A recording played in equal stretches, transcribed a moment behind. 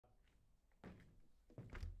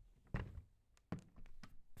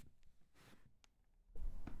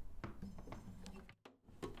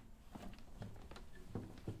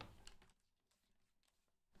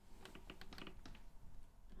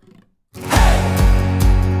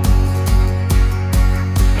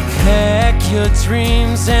your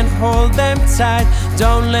dreams and hold them tight.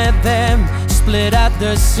 Don't let them split at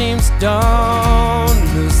the seams. Don't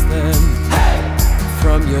lose them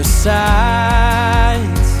from your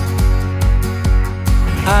sight.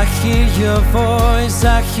 I hear your voice,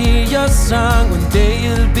 I hear your song. One day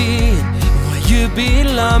you'll be where you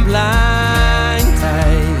belong. Blind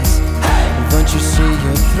eyes, don't you see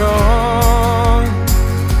your throne?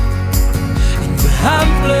 In the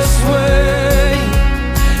humblest way,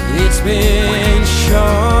 it's been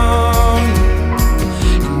shown.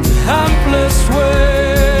 In the humblest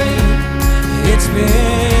way, it's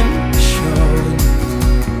been shown.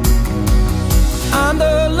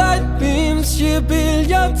 Under light beams you build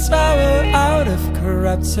your tower out of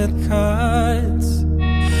corrupted cards.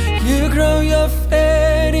 You grow your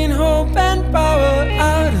faith in hope and power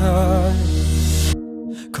out of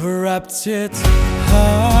corrupted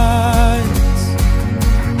hearts.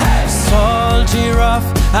 Soldier of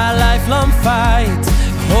a lifelong fight,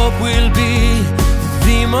 hope will be the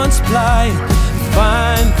demon's plight.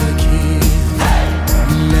 Find the key,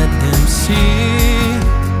 let them see.